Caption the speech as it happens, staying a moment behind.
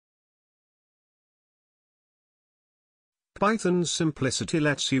Python's simplicity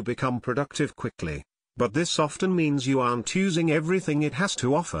lets you become productive quickly, but this often means you aren't using everything it has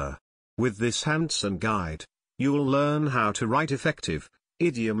to offer. With this hands-on guide, you'll learn how to write effective,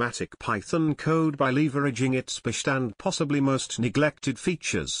 idiomatic Python code by leveraging its best and possibly most neglected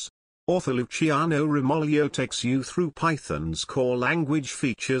features. Author Luciano Romaglio takes you through Python's core language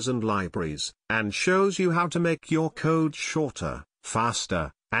features and libraries, and shows you how to make your code shorter,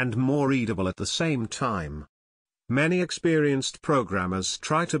 faster, and more readable at the same time. Many experienced programmers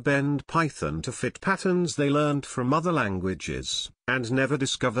try to bend Python to fit patterns they learned from other languages, and never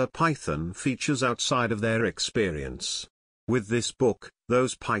discover Python features outside of their experience. With this book,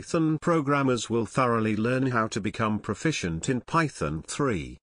 those Python programmers will thoroughly learn how to become proficient in Python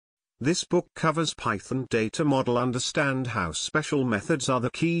 3. This book covers Python data model, understand how special methods are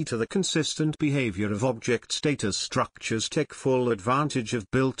the key to the consistent behavior of objects, data structures, take full advantage of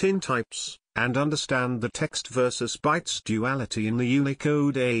built-in types, and understand the text versus bytes duality in the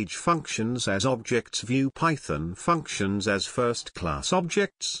Unicode age, functions as objects, view Python functions as first-class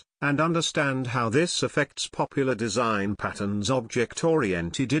objects, and understand how this affects popular design patterns,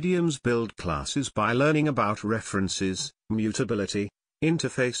 object-oriented idioms, build classes by learning about references, mutability,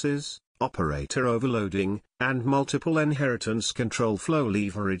 interfaces, operator overloading, and multiple inheritance control flow,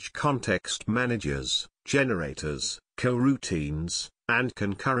 leverage context managers, generators, coroutines, and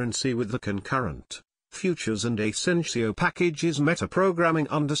concurrency with the concurrent, futures and asyncio packages, metaprogramming,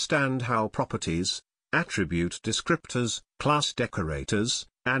 understand how properties, attribute descriptors, class decorators,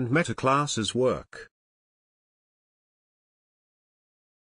 and metaclasses work.